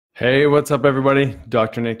Hey, what's up, everybody?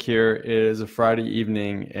 Dr. Nick here. It is a Friday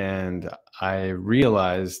evening, and I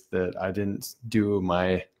realized that I didn't do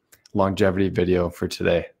my longevity video for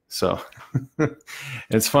today. So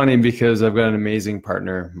it's funny because I've got an amazing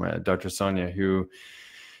partner, Dr. Sonia, who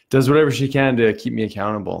does whatever she can to keep me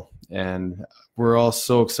accountable. And we're all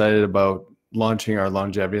so excited about launching our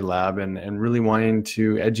longevity lab and really wanting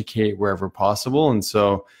to educate wherever possible. And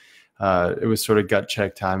so it was sort of gut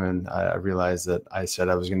check time, and I realized that I said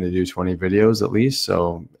I was going to do 20 videos at least.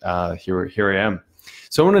 So here I am.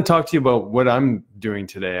 So I want to talk to you about what I'm doing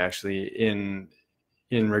today, actually, in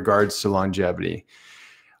regards to longevity.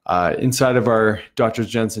 Inside of our Dr.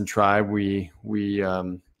 Jensen tribe, we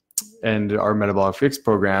and our Metabolic Fix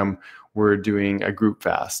program, we're doing a group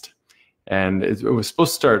fast. And it was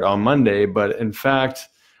supposed to start on Monday, but in fact,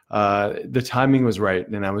 the timing was right.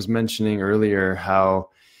 And I was mentioning earlier how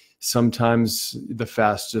sometimes the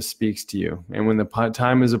fast just speaks to you. And when the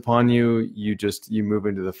time is upon you, you move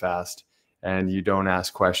into the fast and you don't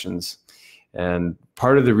ask questions. And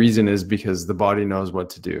part of the reason is because the body knows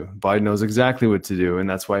what to do. The body knows exactly what to do. And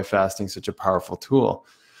that's why fasting is such a powerful tool.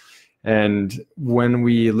 And when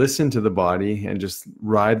we listen to the body and just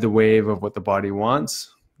ride the wave of what the body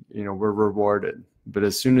wants, we're rewarded. But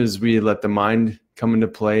as soon as we let the mind come into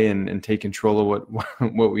play and take control of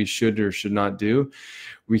what we should or should not do,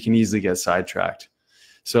 we can easily get sidetracked.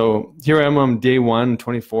 So here I am on day one,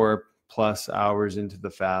 24 plus hours into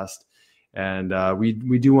the fast. And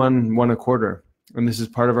we do one a quarter. And this is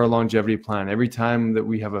part of our longevity plan. Every time that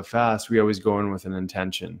we have a fast, we always go in with an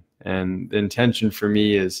intention. And the intention for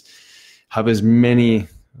me is have as much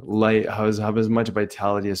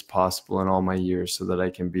vitality as possible in all my years so that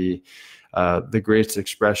I can be the greatest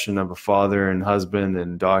expression of a father and husband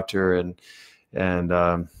and doctor and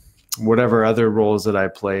whatever other roles that I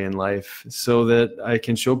play in life, so that I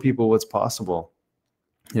can show people what's possible.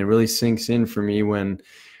 It really sinks in for me when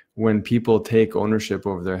people take ownership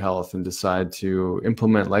over their health and decide to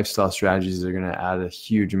implement lifestyle strategies that are going to add a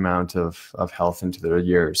huge amount of health into their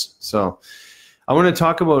years. So I want to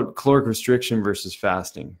talk about caloric restriction versus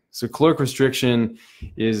fasting. So caloric restriction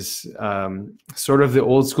is sort of the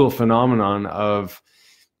old school phenomenon of,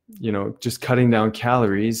 just cutting down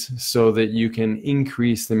calories so that you can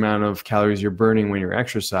increase the amount of calories you're burning when you're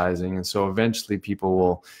exercising. And so eventually people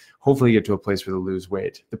will hopefully get to a place where they lose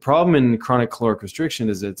weight. The problem in chronic caloric restriction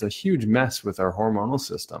is it's a huge mess with our hormonal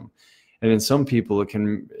system. And in some people,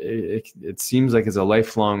 it seems like it's a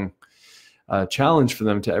lifelong challenge for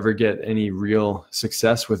them to ever get any real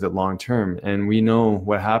success with it long term. And we know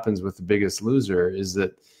what happens with the biggest loser is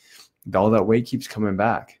that all that weight keeps coming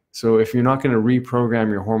back. So if you're not going to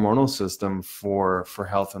reprogram your hormonal system for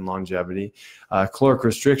health and longevity, caloric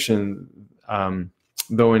restriction,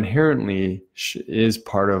 though inherently is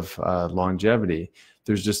part of longevity,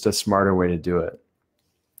 there's just a smarter way to do it.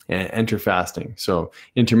 And enter fasting. So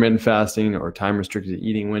intermittent fasting or time restricted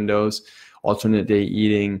eating windows, alternate day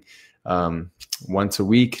eating, once a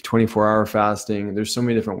week, 24-hour fasting. There's so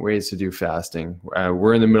many different ways to do fasting.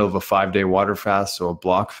 We're in the middle of a 5-day water fast, so a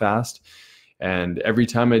block fast. And every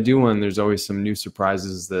time I do one, there's always some new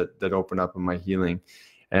surprises that open up in my healing.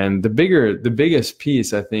 And the biggest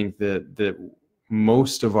piece, I think, that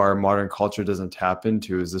most of our modern culture doesn't tap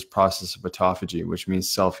into is this process of autophagy, which means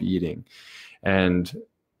self-eating. And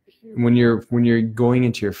when you're going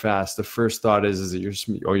into your fast, the first thought is that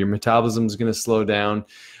your metabolism is going to slow down.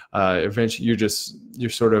 Eventually, you're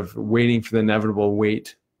sort of waiting for the inevitable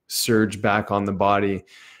weight surge back on the body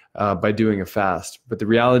by doing a fast. But the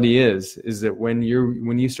reality is that when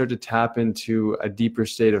you start to tap into a deeper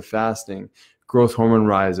state of fasting, growth hormone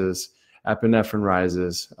rises, epinephrine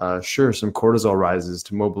rises, some cortisol rises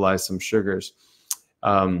to mobilize some sugars.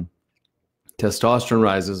 Testosterone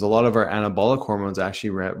rises. A lot of our anabolic hormones actually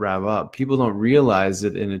rev up. People don't realize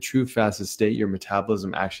that in a true fasted state, your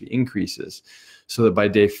metabolism actually increases. So that by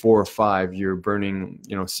day 4 or 5, you're burning,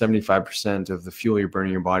 75% of the fuel you're burning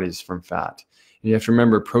in your body is from fat. And you have to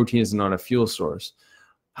remember, protein is not a fuel source.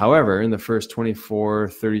 However, in the first 24,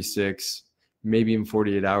 36, maybe even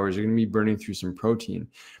 48 hours, you're going to be burning through some protein.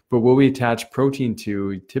 But what we attach protein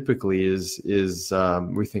to typically is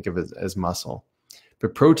we think of it as muscle.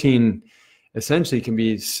 But protein essentially can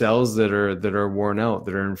be cells that are worn out,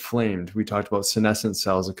 that are inflamed. We talked about senescent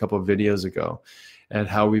cells a couple of videos ago, and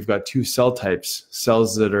how we've got 2 cell types: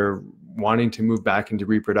 cells that are wanting to move back into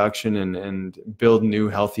reproduction and build new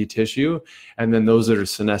healthy tissue, and then those that are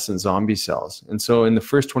senescent zombie cells. And so in the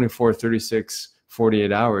first 24, 36,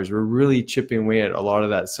 48 hours, we're really chipping away at a lot of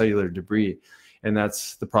that cellular debris. And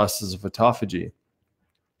that's the process of autophagy.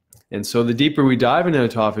 And so the deeper we dive into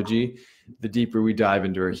autophagy, the deeper we dive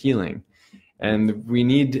into our healing. And we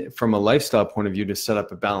need, from a lifestyle point of view, to set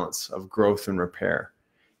up a balance of growth and repair.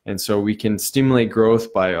 And so we can stimulate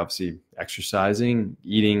growth by obviously exercising,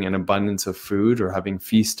 eating an abundance of food, or having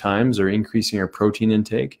feast times, or increasing our protein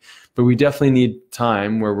intake. But we definitely need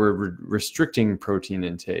time where we're restricting protein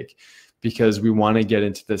intake, because we want to get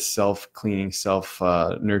into this self-cleaning,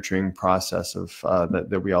 self-nurturing process of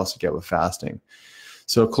that we also get with fasting.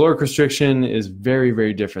 So caloric restriction is very,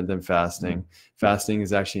 very different than fasting. Fasting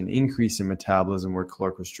is actually an increase in metabolism, where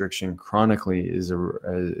caloric restriction chronically is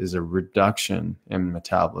a reduction in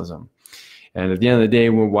metabolism. And at the end of the day,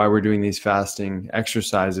 why we're doing these fasting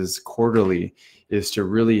exercises quarterly is to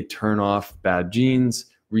really turn off bad genes,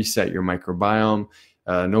 reset your microbiome.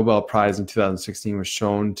 Nobel Prize in 2016 was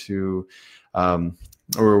shown to,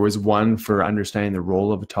 or was won for understanding the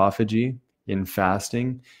role of autophagy in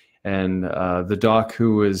fasting. And the doc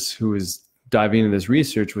who was diving into this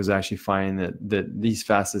research was actually finding that these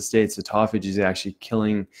fasted states, autophagy, is actually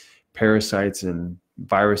killing parasites and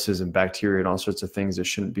viruses and bacteria and all sorts of things that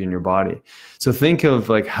shouldn't be in your body. So think of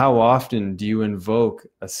like, how often do you invoke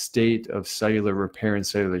a state of cellular repair and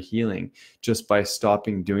cellular healing just by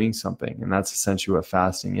stopping doing something? And that's essentially what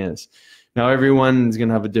fasting is. Now, everyone is going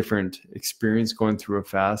to have a different experience going through a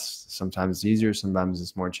fast. Sometimes it's easier, sometimes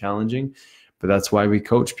it's more challenging, but that's why we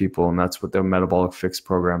coach people, and that's what the Metabolic Fix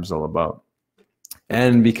program is all about.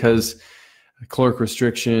 And because caloric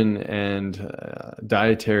restriction and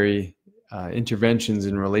dietary interventions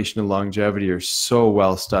in relation to longevity are so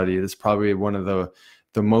well studied, it's probably one of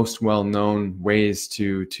the most well-known ways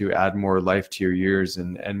to add more life to your years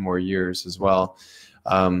and more years as well.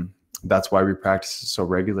 That's why we practice it so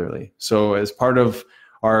regularly. So as part of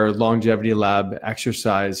our Longevity Lab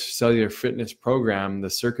exercise cellular fitness program, the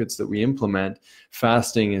circuits that we implement,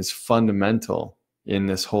 fasting is fundamental in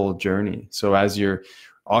this whole journey. So as you're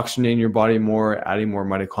oxygenating your body more, adding more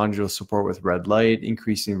mitochondrial support with red light,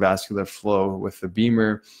 increasing vascular flow with the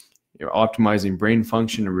beamer, you're optimizing brain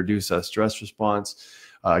function to reduce that stress response,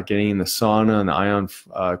 getting in the sauna and the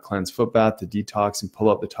ion cleanse foot bath to detox and pull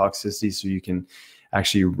up the toxicity so you can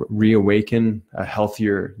actually reawaken a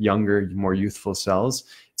healthier, younger, more youthful cells.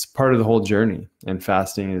 It's part of the whole journey, and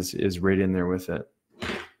fasting is right in there with it.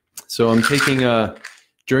 So I'm taking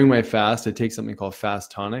during my fast, I take something called Fast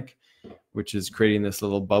Tonic, which is creating this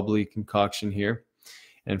little bubbly concoction here.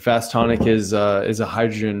 And Fast Tonic is a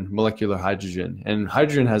hydrogen, molecular hydrogen. And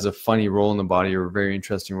hydrogen has a funny role in the body, or a very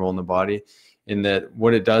interesting role in the body, in that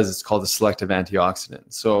what it does is called a selective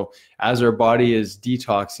antioxidant. So as our body is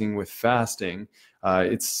detoxing with fasting,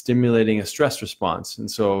 it's stimulating a stress response. And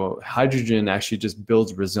so hydrogen actually just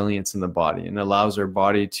builds resilience in the body and allows our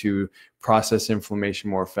body to process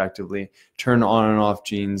inflammation more effectively, turn on and off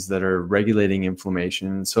genes that are regulating inflammation.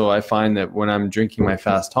 And so I find that when I'm drinking my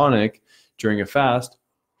Fast Tonic during a fast,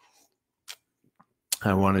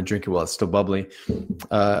 I want to drink it while it's still bubbly.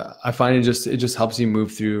 I find it just helps you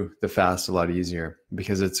move through the fast a lot easier,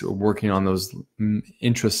 because it's working on those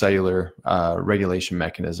intracellular regulation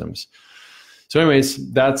mechanisms. So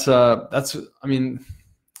anyways, that's I mean,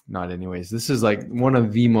 not anyways, this is like one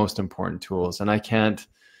of the most important tools, and I can't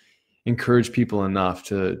encourage people enough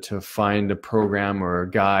to find a program or a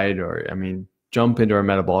guide, or jump into our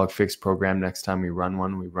Metabolic Fix program next time we run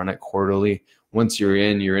one. We run it quarterly. Once you're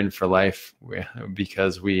in for life,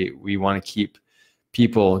 because we want to keep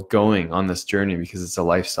people going on this journey, because it's a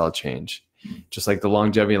lifestyle change. Just like the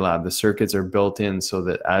Longevity Lab, the circuits are built in so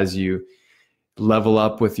that as you level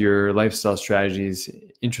up with your lifestyle strategies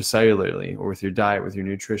intracellularly, or with your diet, with your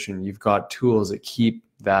nutrition, you've got tools that keep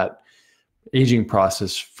that aging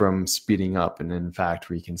process from speeding up. And in fact,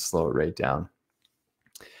 we can slow it right down.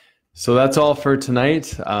 So that's all for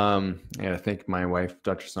tonight. I gotta thank my wife,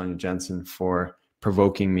 Dr. Sonia Jensen, for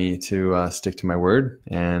provoking me to stick to my word,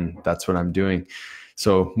 and that's what I'm doing.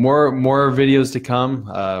 So more videos to come.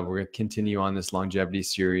 We're gonna continue on this longevity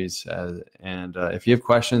series, and if you have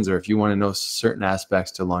questions, or if you want to know certain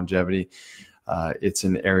aspects to longevity, it's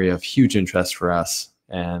an area of huge interest for us.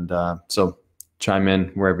 And so chime in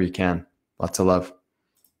wherever you can. Lots of love.